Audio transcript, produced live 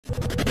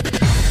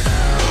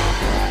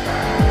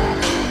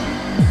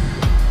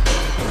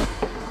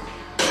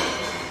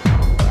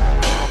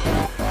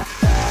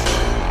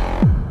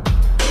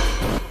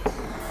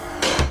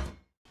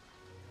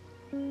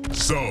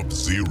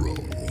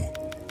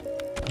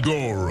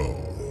GORO.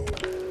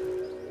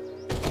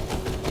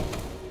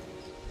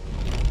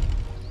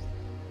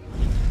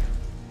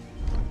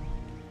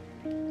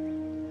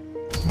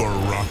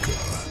 Baraka.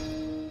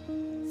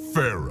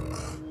 Farah.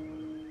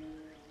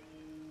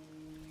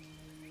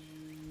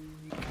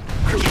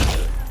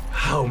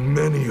 How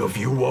many of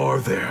you are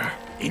there?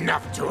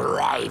 Enough to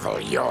rival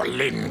your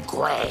Lin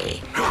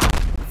Kuei.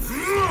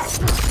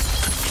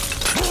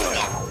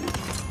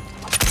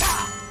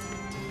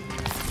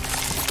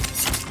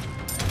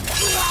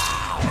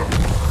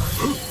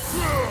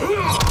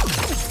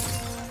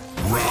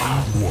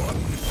 Round 1,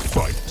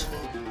 fight.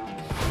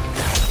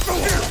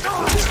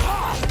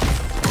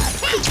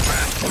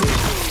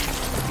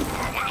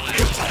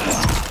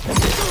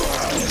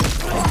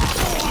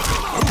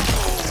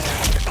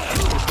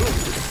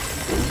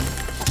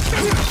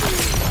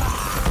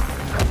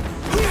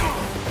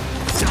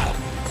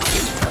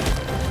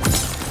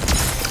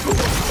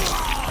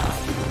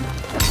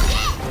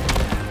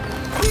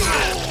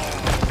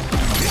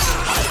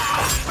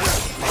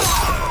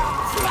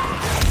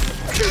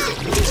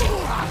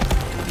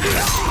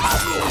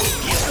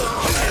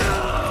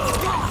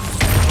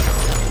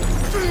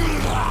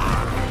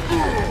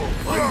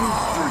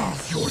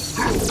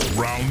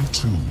 Round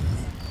 2,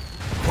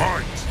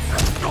 fight!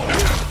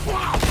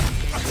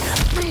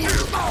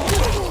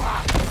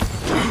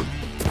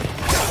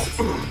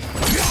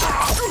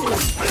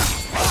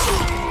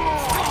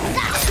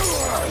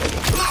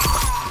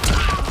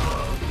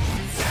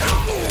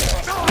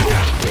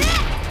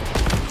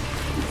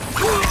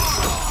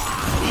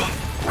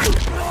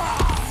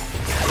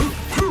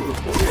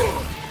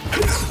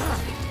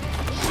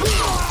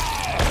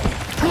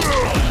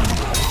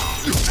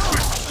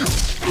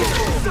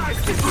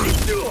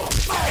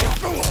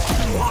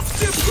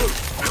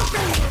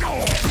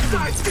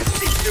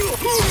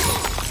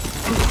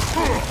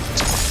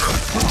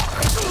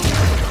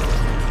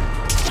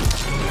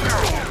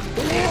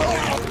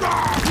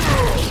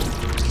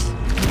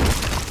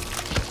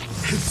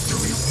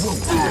 History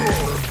won't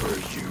remember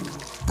you.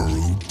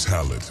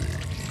 Brutality.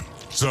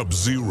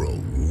 Sub-Zero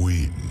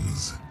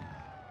wins.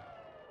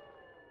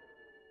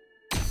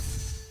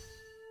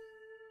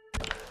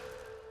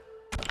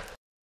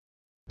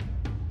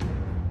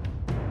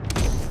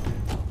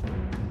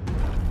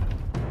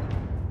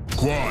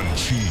 Quan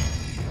Chi.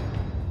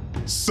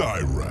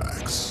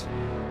 Cyrax.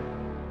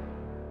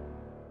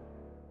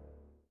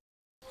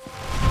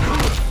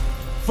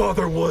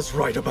 Father was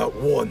right about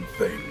one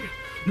thing.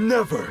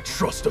 Never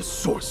trust a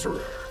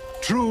sorcerer.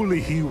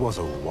 Truly, he was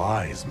a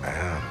wise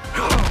man.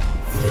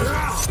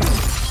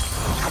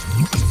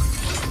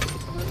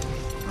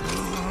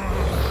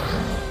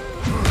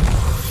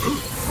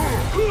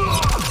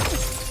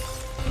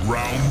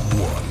 Round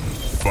 1,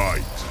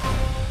 fight.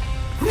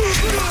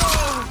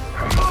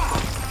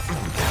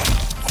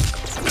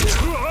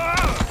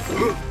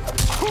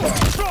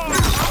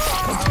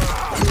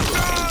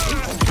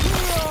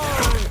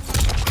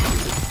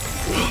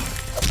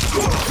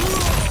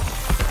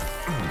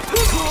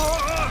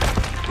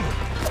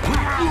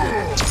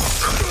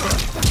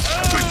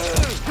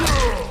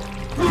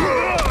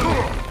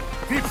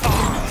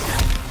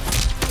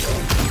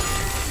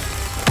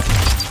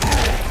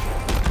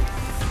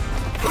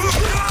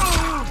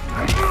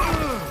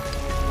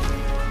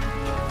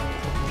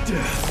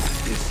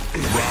 Death is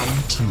Round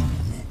 2,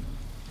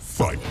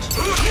 fight.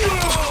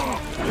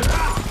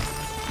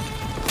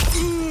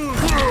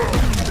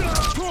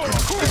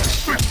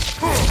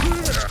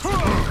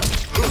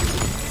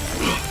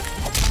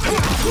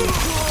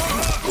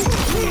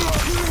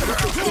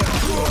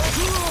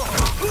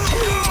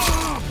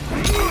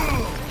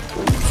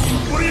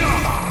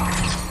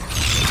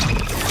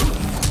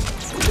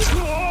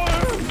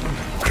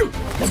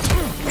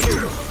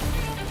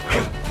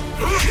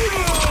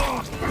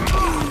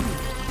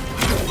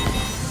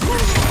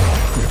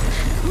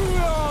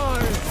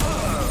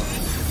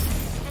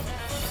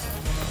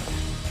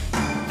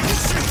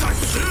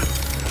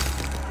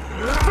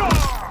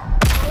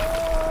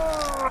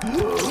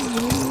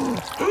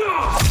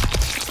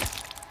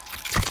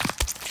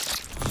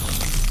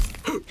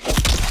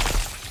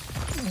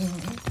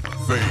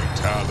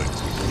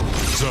 Fatality.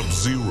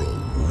 Sub-Zero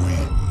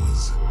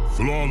wins.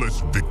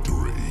 Flawless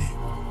victory.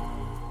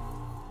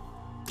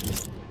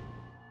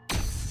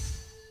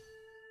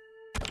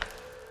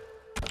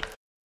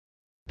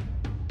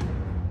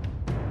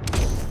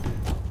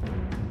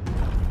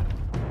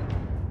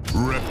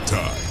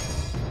 Reptile.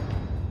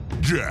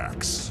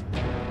 Jax.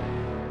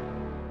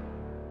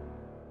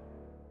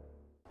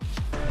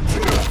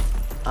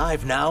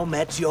 I've now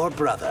met your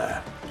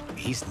brother.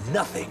 He's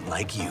nothing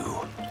like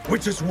you.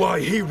 which is why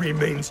he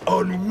remains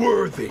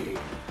unworthy.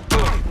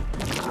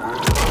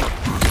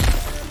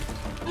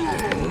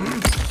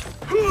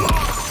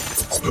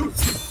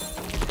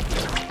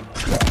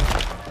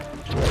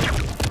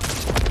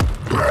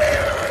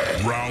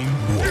 Round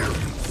one,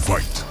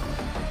 fight.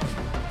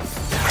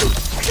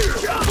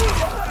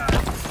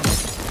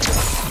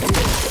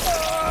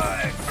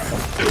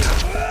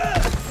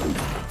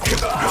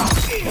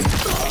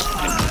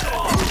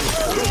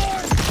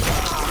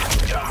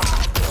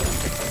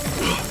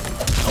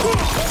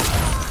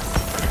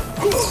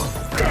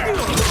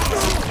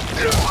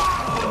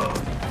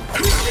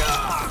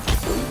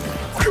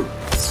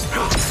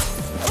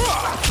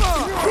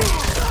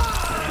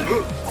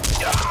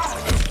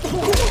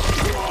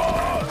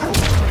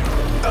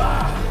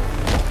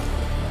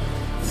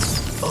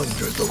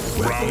 the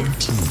weather.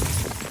 Round 2.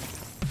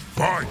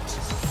 Fight!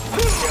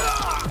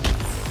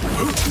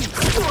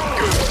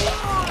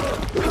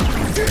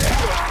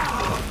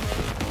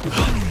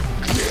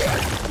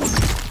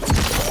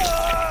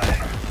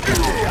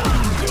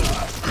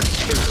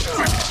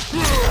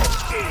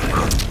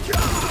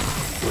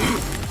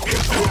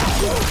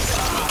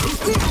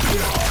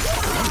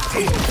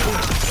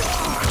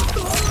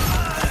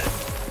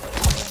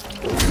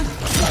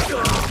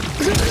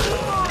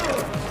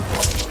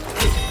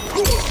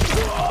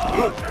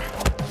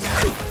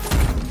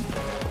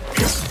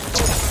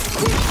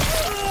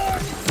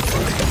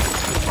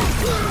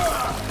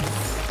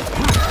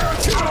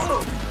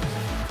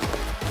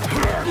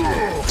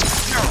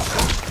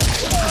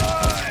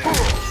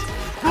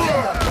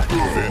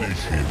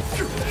 Finish him.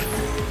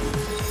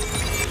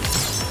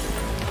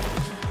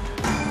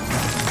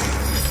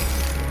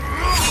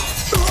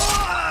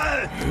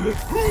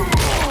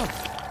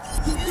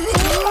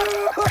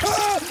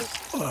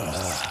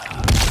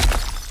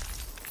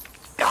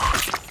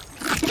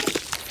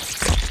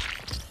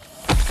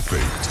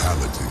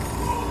 Fatality.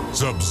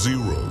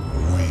 Sub-Zero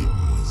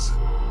wins.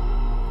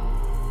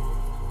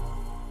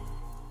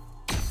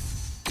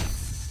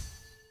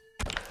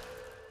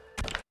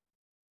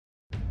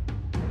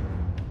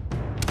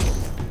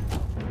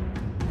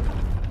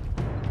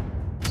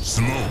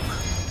 Smoke.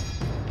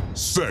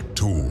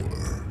 Sector.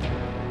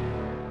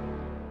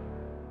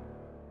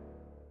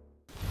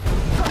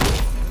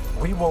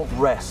 We won't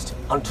rest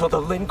until the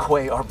Lin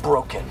Kuei are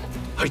broken.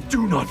 I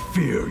do not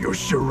fear your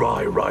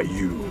Shirai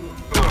Ryu.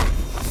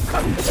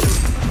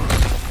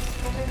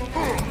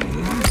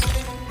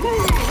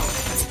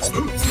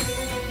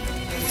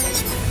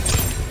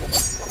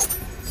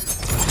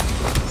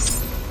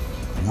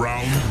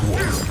 Round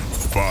 1.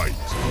 Fight.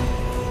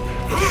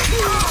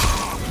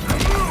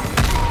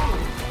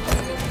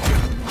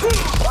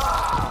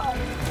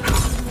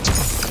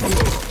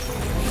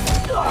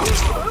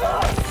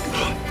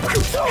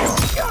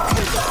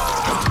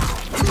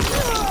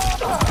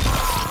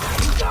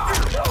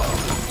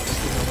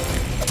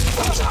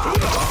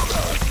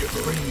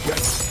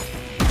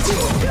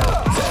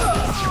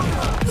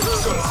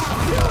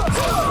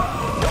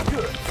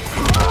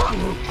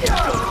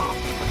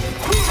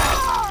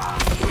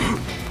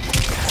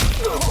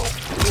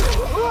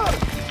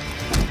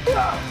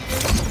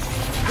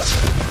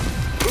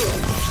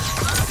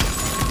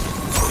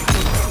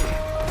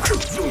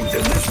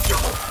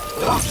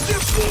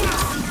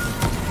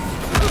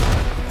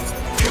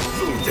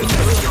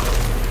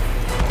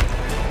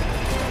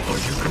 Are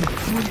you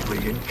completely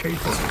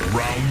incapable?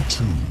 Round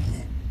 2.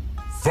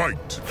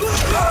 Fight.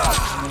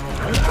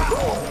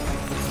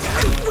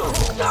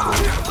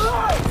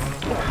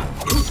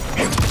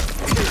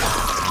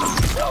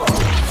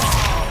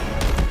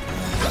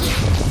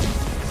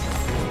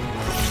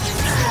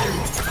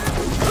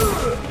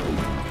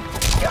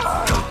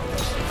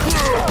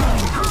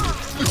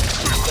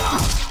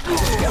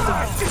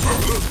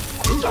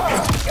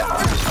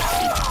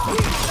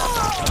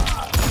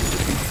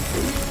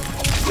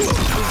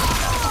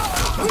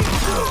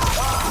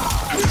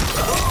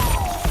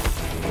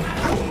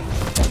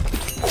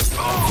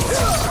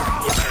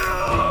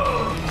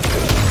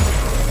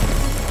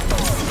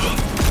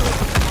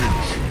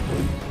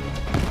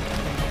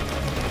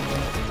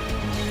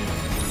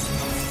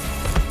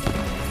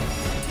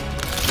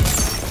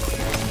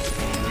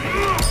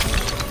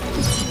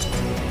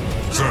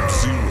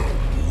 Sub-Zero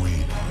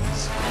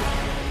wins.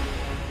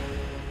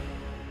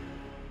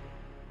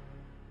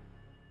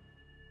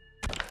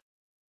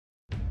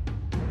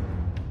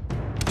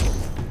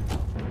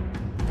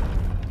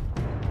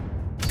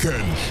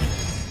 Kenshi.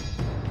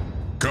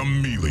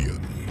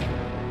 Chameleon.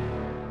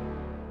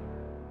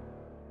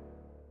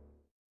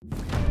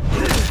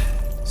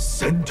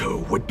 Sento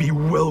would be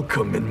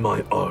welcome in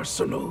my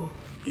arsenal.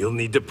 You'll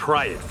need to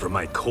pry it from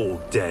my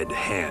cold, dead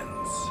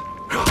hands.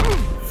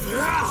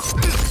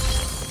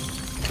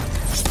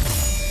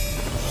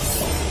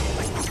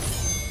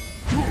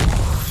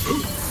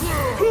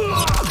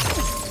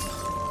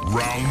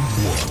 Round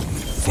 1.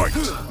 Fight.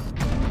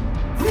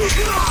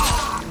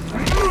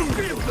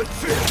 Feel the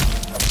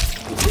chill.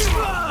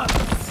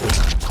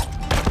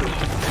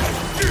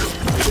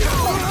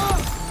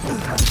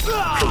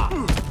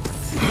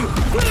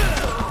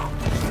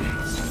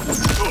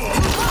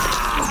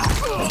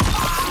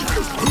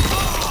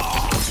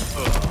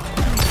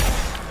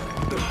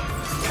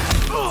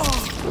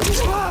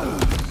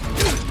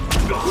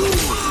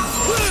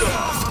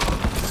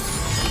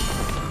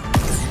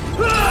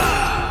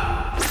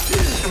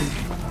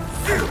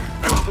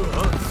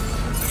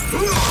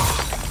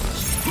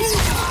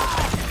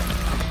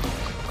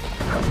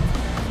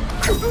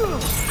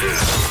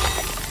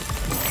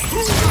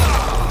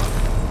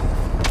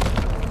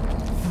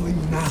 Flee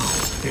now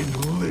and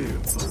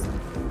live.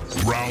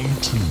 Round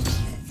 2.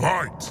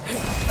 Fight.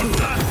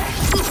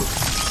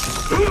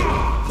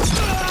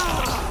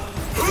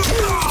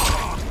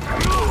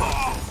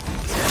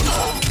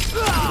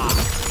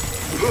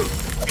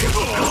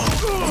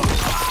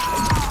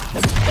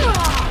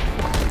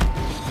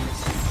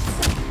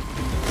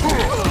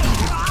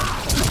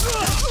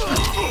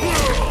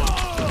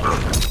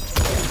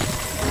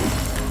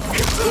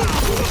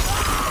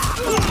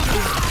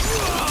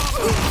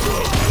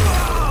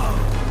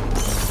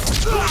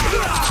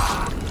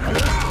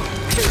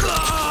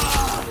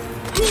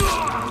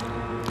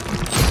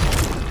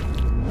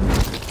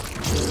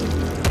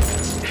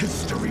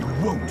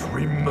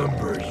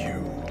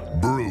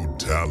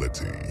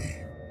 Brutality.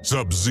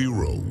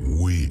 Sub-Zero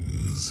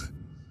wins.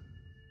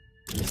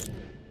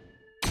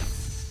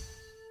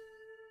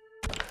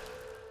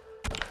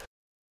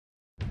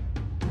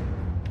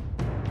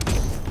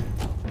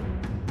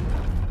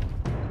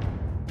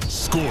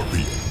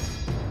 Scorpion.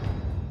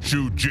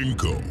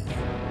 Shujinko.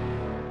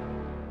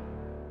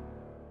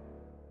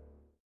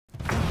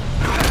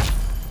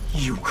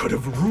 You could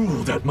have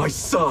ruled at my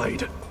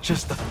side.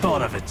 Just the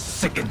thought of it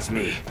sickens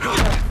me.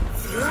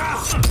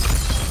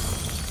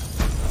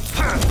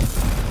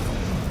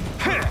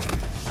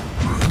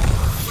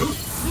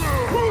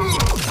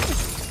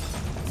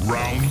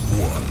 Round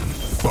one,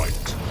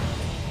 fight.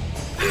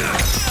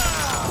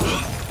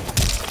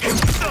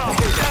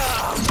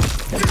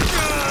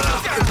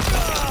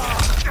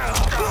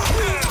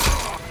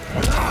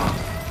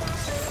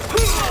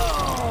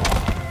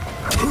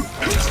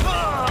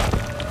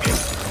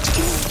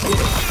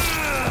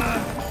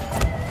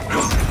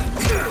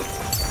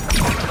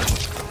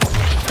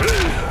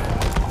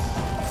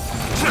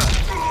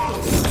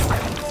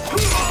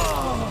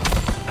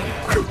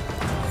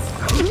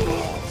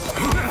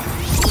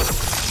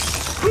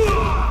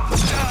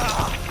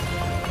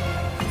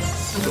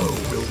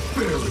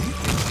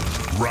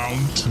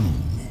 Round two,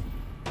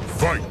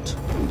 fight.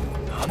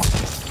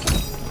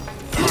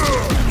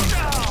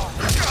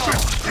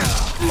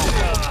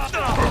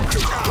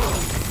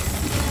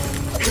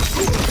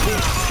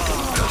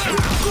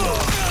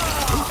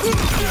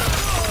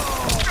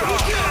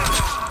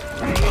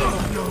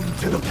 Numb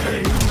to the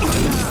pain.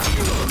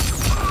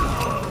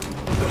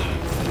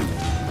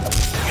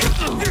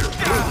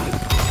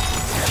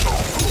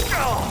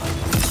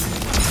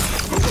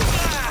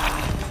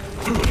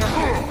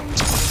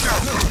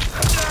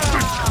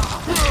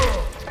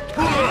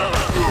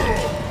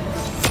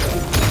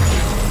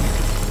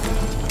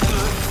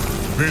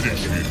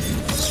 Finish him.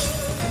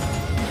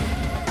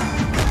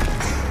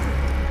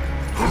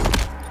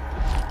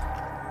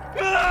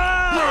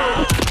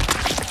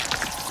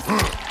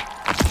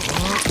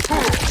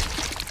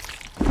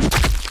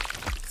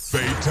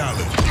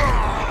 Fatality.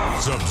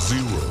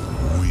 Sub-Zero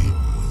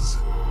wins.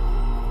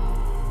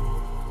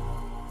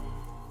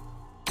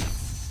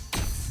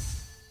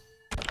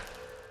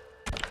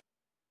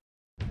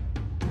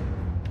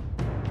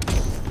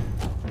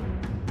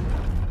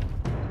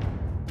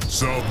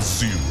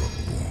 Sub-Zero.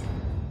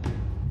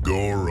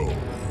 GORO.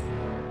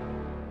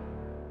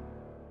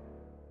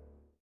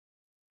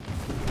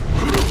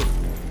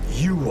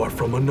 You are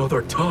from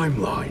another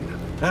timeline,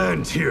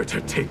 and here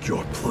to take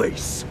your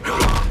place.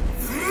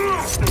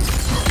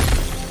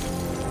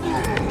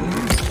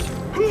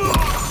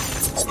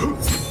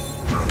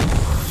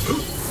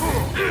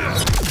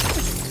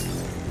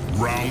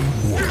 Round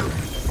one,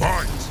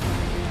 fight!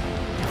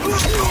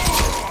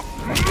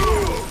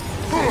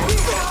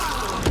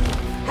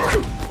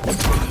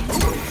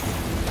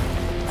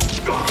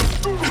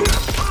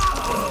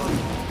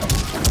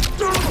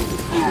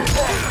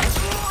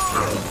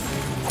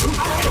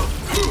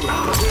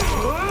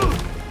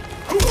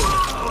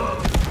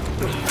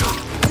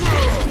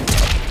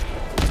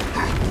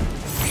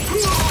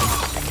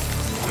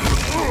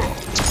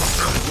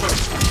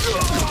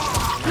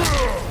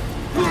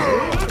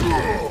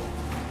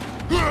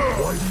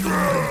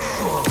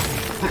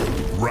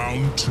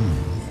 Round two,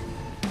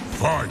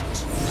 fight!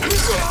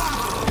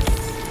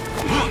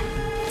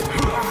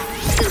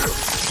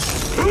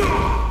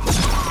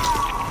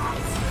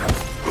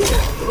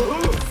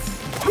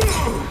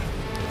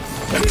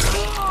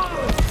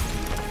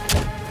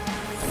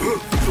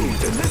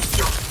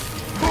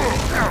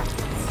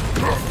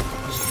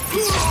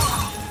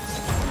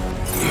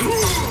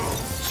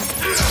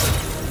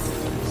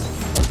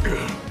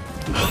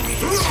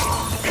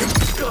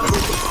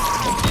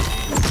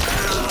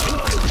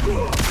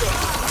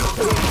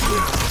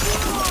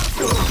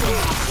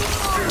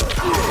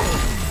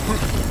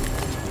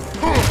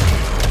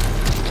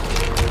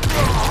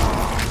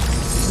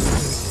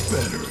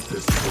 Better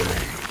this way.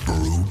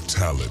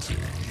 Brutality.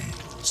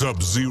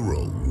 Sub-Zero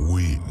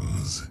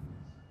wins.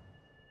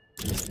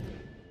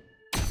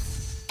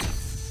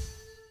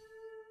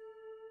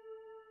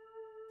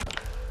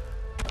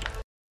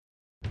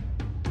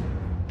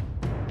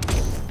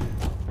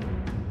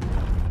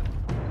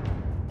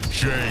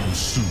 Shang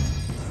Tsung.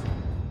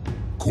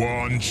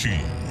 Quan Chi.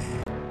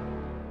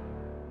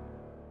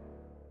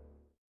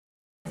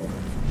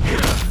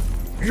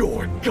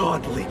 Your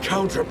godly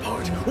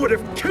counterpart would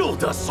have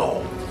killed us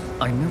all.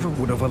 I never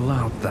would have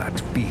allowed that,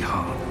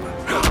 Bihan.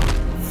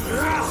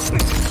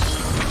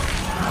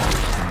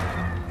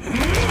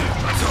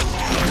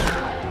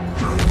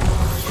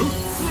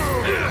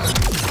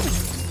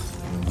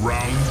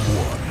 Round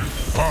one,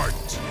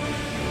 fight!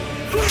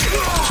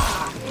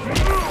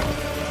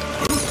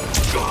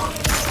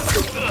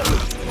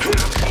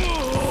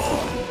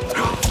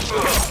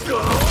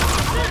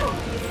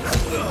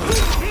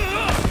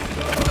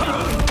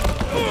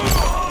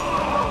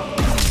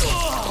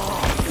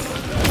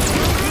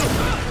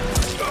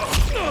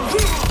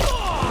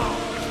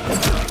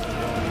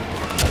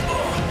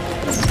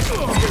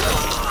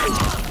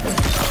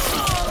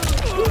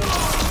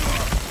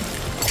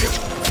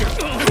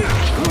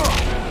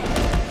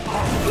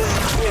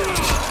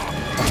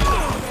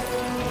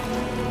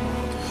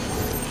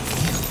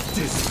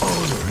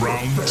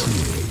 Round 2.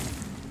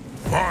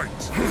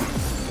 Fight!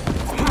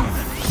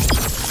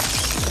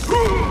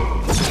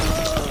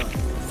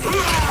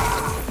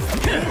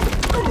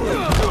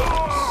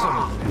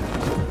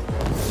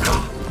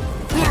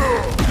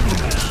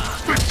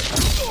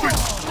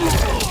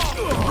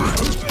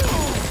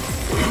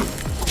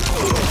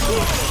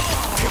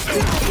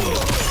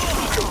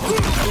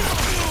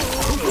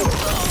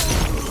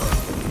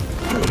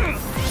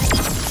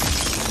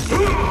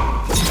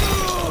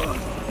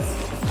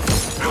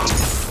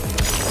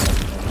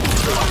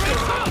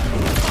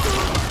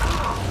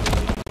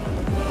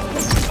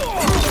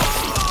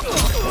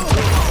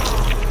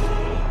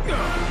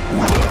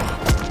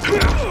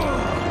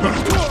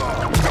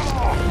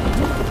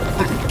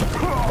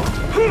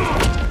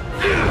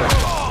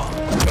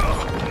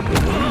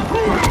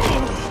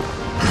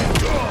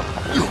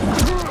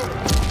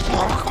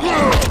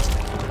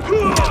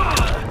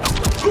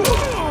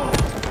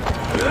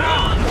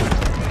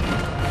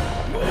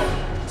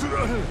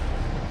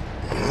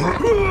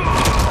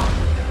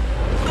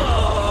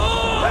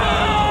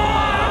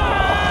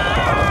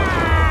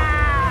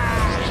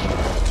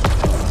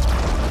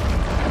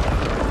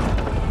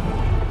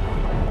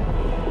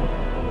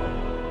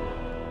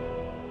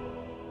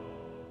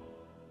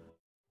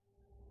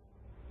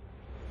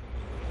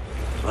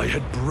 I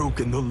had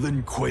broken the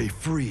Lin Kuei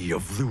free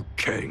of Liu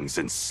Kang's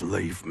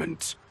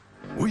enslavement.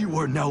 We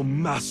were now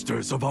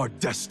masters of our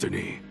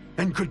destiny,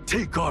 and could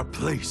take our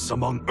place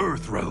among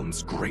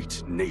Earthrealm's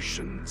great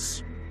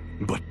nations.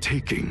 But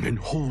taking and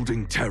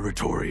holding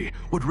territory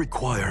would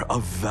require a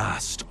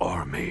vast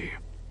army.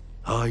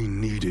 I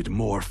needed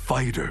more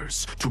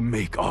fighters to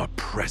make our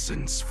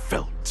presence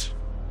felt.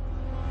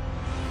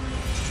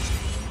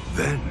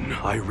 Then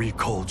I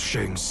recalled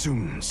Shang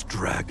Tsung's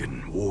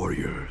dragon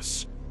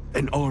warriors.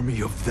 An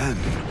army of them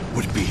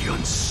would be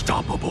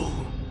unstoppable.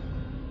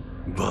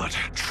 But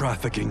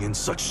trafficking in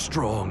such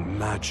strong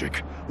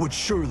magic would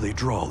surely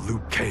draw Liu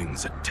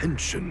Kang's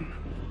attention.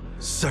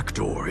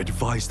 Sector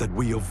advised that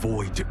we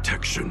avoid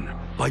detection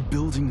by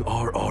building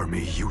our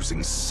army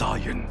using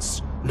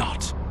science,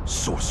 not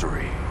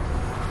sorcery.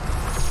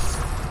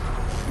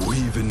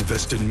 We've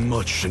invested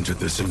much into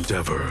this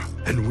endeavor,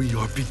 and we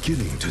are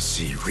beginning to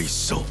see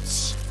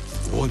results.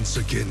 Once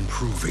again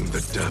proving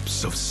the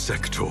depths of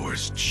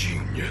Sector's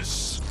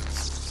genius.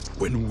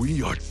 When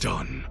we are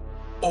done,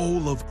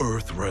 all of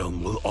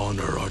Earthrealm will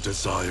honor our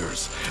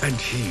desires and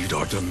heed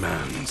our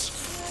demands.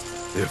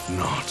 If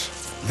not,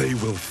 they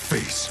will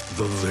face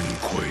the Lin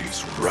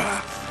Kuei's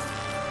wrath.